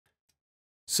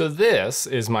So this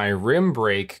is my rim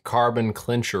brake carbon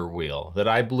clincher wheel that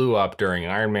I blew up during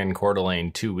Ironman Coeur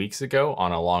 2 weeks ago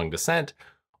on a long descent,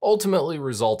 ultimately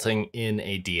resulting in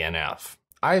a DNF.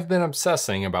 I've been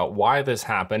obsessing about why this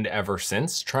happened ever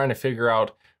since, trying to figure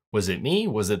out, was it me?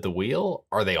 Was it the wheel?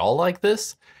 Are they all like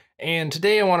this? And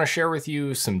today I want to share with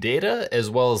you some data, as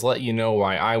well as let you know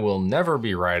why I will never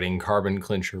be riding carbon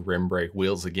clincher rim brake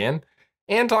wheels again,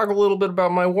 and talk a little bit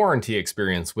about my warranty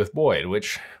experience with Boyd,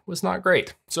 which was not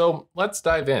great. So let's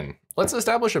dive in. Let's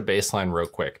establish a baseline real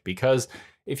quick, because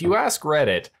if you ask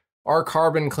Reddit, are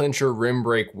carbon clincher rim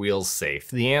brake wheels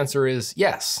safe? The answer is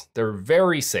yes, they're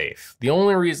very safe. The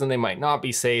only reason they might not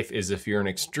be safe is if you're an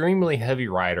extremely heavy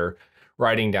rider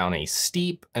riding down a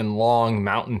steep and long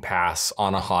mountain pass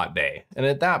on a hot day. And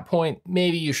at that point,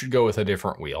 maybe you should go with a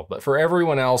different wheel. But for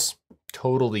everyone else,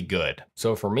 totally good.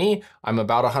 So for me, I'm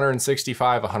about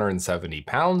 165, 170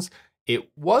 pounds.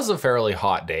 It was a fairly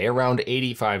hot day, around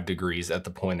 85 degrees at the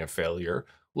point of failure.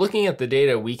 Looking at the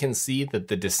data, we can see that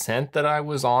the descent that I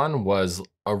was on was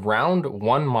around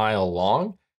 1 mile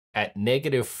long at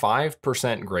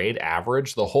 -5% grade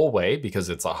average the whole way because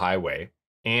it's a highway.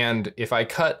 And if I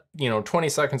cut, 20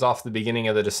 seconds off the beginning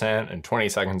of the descent and 20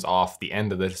 seconds off the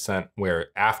end of the descent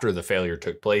where after the failure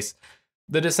took place,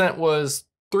 the descent was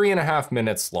 3.5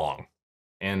 minutes long.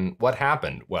 And what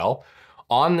happened? Well,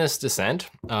 on this descent,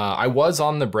 I was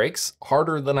on the brakes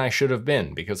harder than I should have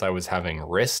been because I was having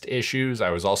wrist issues. I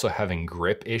was also having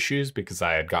grip issues because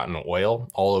I had gotten oil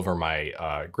all over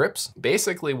my grips.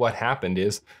 Basically what happened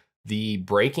is the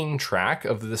braking track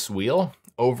of this wheel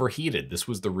overheated. This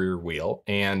was the rear wheel.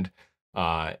 And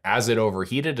as it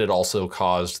overheated, it also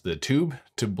caused the tube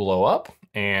to blow up.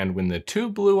 And when the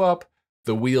tube blew up,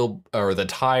 the wheel or the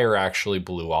tire actually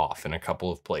blew off in a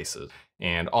couple of places.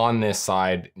 And on this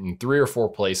side, in 3 or 4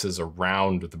 places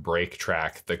around the brake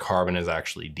track, the carbon is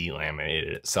actually delaminated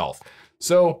itself.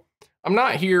 So I'm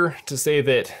not here to say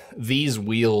that these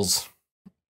wheels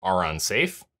are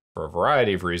unsafe for a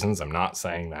variety of reasons. I'm not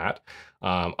saying that.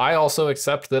 I also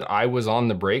accept that I was on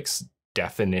the brakes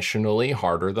definitionally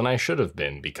harder than I should have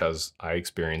been because I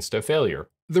experienced a failure.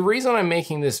 The reason I'm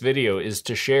making this video is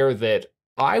to share that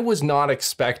I was not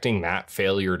expecting that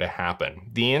failure to happen.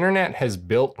 The internet has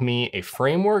built me a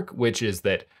framework, which is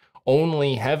that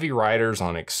only heavy riders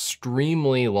on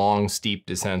extremely long, steep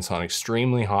descents on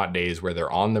extremely hot days where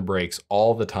they're on the brakes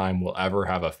all the time will ever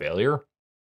have a failure.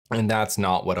 And that's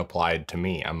not what applied to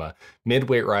me. I'm a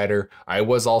mid-weight rider. I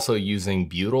was also using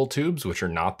butyl tubes, which are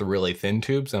not the really thin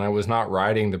tubes, and I was not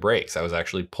riding the brakes. I was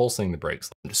actually pulsing the brakes.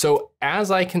 So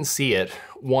as I can see it,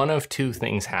 one of two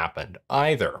things happened.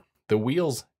 Either the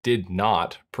wheels did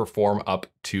not perform up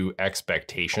to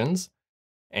expectations,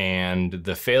 and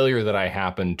the failure that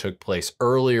happened took place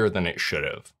earlier than it should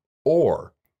have.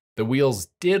 Or the wheels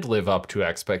did live up to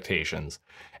expectations,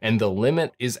 and the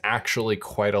limit is actually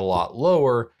quite a lot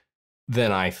lower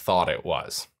than I thought it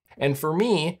was. And for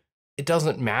me, it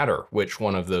doesn't matter which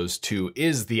one of those two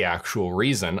is the actual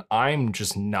reason. I'm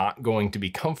just not going to be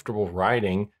comfortable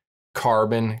riding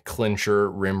carbon clincher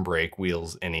rim brake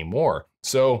wheels anymore.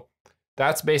 So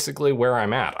that's basically where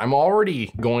I'm at. I'm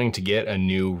already going to get a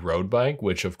new road bike,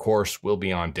 which of course will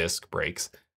be on disc brakes.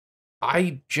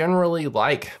 I generally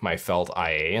like my felt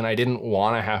IA and I didn't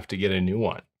want to have to get a new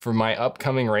one. For my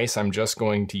upcoming race, I'm just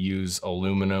going to use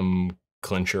aluminum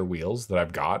clincher wheels that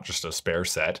I've got, just a spare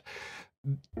set.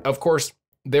 Of course,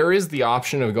 there is the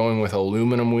option of going with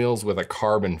aluminum wheels with a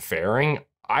carbon fairing.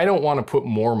 I don't want to put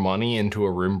more money into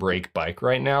a rim brake bike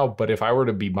right now, but if I were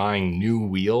to be buying new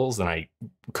wheels and I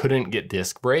couldn't get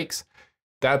disc brakes,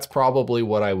 that's probably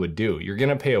what I would do. You're going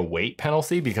to pay a weight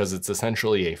penalty because it's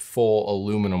essentially a full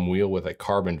aluminum wheel with a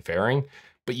carbon fairing,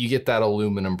 but you get that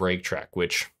aluminum brake track,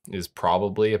 which is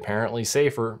probably apparently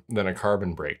safer than a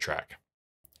carbon brake track.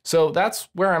 So that's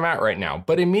where I'm at right now.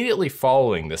 But immediately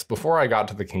following this, before I got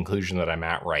to the conclusion that I'm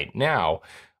at right now,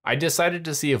 I decided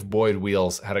to see if Boyd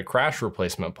Wheels had a crash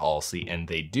replacement policy, and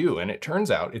they do. And it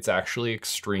turns out it's actually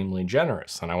extremely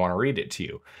generous, and I want to read it to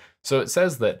you. So it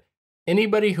says that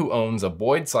anybody who owns a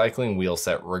Boyd cycling wheel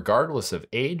set, regardless of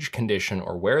age, condition,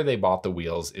 or where they bought the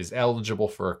wheels, is eligible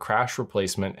for a crash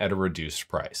replacement at a reduced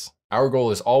price. Our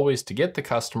goal is always to get the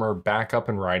customer back up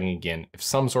and riding again if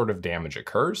some sort of damage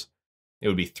occurs. It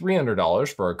would be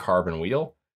 $300 for a carbon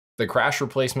wheel. The crash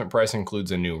replacement price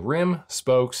includes a new rim,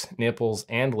 spokes, nipples,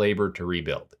 and labor to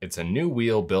rebuild. It's a new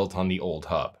wheel built on the old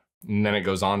hub. And then it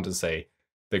goes on to say,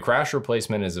 the crash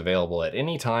replacement is available at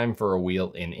any time for a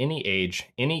wheel in any age,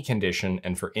 any condition,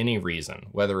 and for any reason.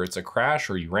 Whether it's a crash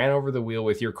or you ran over the wheel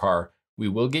with your car, we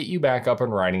will get you back up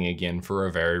and riding again for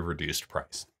a very reduced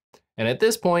price. And at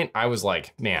this point, I was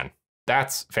like, man,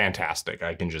 That's fantastic.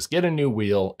 I can just get a new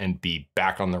wheel and be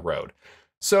back on the road.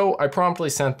 So I promptly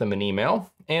sent them an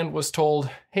email and was told,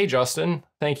 hey, Justin,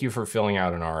 thank you for filling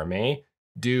out an RMA.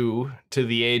 Due to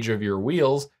the age of your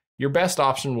wheels, your best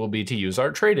option will be to use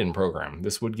our trade-in program.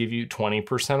 This would give you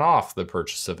 20% off the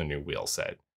purchase of a new wheel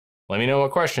set. Let me know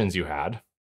what questions you had.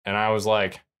 And I was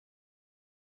like,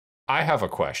 I have a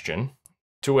question.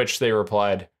 To which they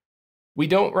replied, we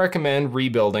don't recommend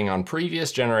rebuilding on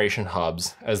previous generation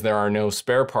hubs as there are no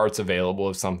spare parts available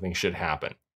if something should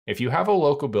happen. If you have a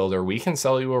local builder, we can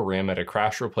sell you a rim at a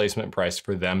crash replacement price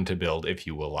for them to build if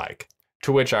you will like.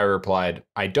 To which I replied,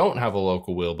 I don't have a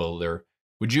local wheel builder.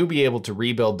 Would you be able to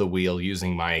rebuild the wheel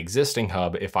using my existing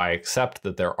hub if I accept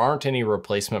that there aren't any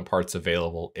replacement parts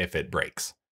available if it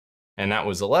breaks? And that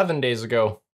was 11 days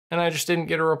ago, and I just didn't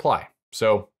get a reply.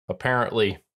 So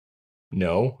apparently,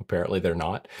 no, apparently they're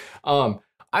not.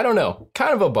 I don't know,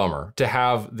 kind of a bummer to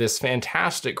have this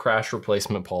fantastic crash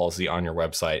replacement policy on your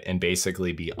website and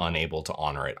basically be unable to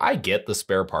honor it. I get the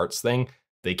spare parts thing.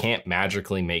 They can't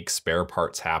magically make spare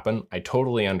parts happen. I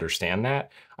totally understand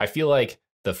that. I feel like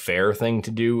the fair thing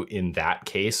to do in that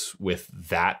case with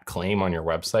that claim on your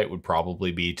website would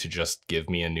probably be to just give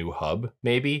me a new hub,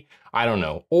 maybe. I don't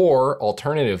know. Or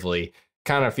alternatively,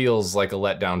 kind of feels like a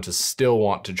letdown to still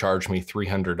want to charge me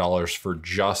 $300 for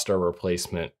just a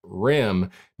replacement rim,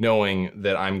 knowing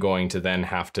that I'm going to then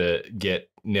have to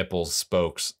get nipples,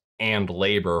 spokes, and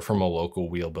labor from a local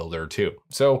wheel builder too.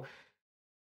 So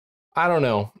I don't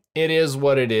know. It is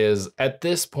what it is. At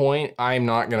this point, I'm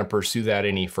not going to pursue that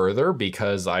any further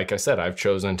because, like I said, I've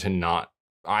chosen to not.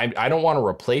 I don't want to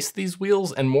replace these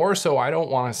wheels, and more so, I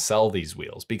don't want to sell these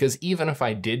wheels, because even if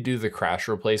I did do the crash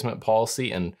replacement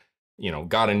policy and, you know,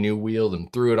 got a new wheel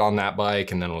and threw it on that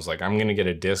bike and then was like, I'm going to get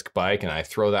a disc bike and I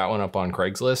throw that one up on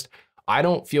Craigslist, I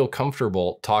don't feel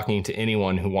comfortable talking to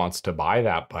anyone who wants to buy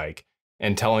that bike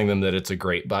and telling them that it's a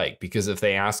great bike, because if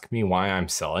they ask me why I'm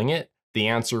selling it, the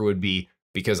answer would be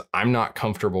because I'm not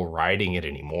comfortable riding it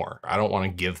anymore. I don't want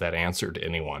to give that answer to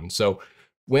anyone. So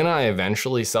when I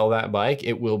eventually sell that bike,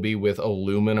 it will be with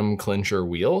aluminum clincher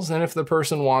wheels. And if the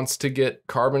person wants to get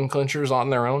carbon clinchers on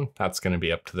their own, that's going to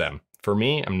be up to them. For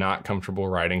me, I'm not comfortable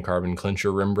riding carbon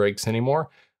clincher rim brakes anymore.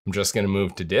 I'm just going to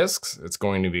move to discs. It's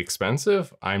going to be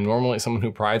expensive. I'm normally someone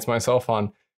who prides myself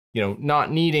on, you know,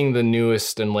 not needing the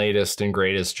newest and latest and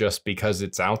greatest just because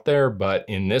it's out there. But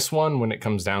in this one, when it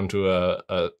comes down to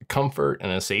a comfort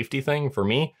and a safety thing for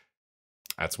me,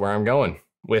 that's where I'm going.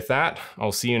 With that,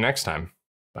 I'll see you next time.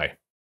 Bye.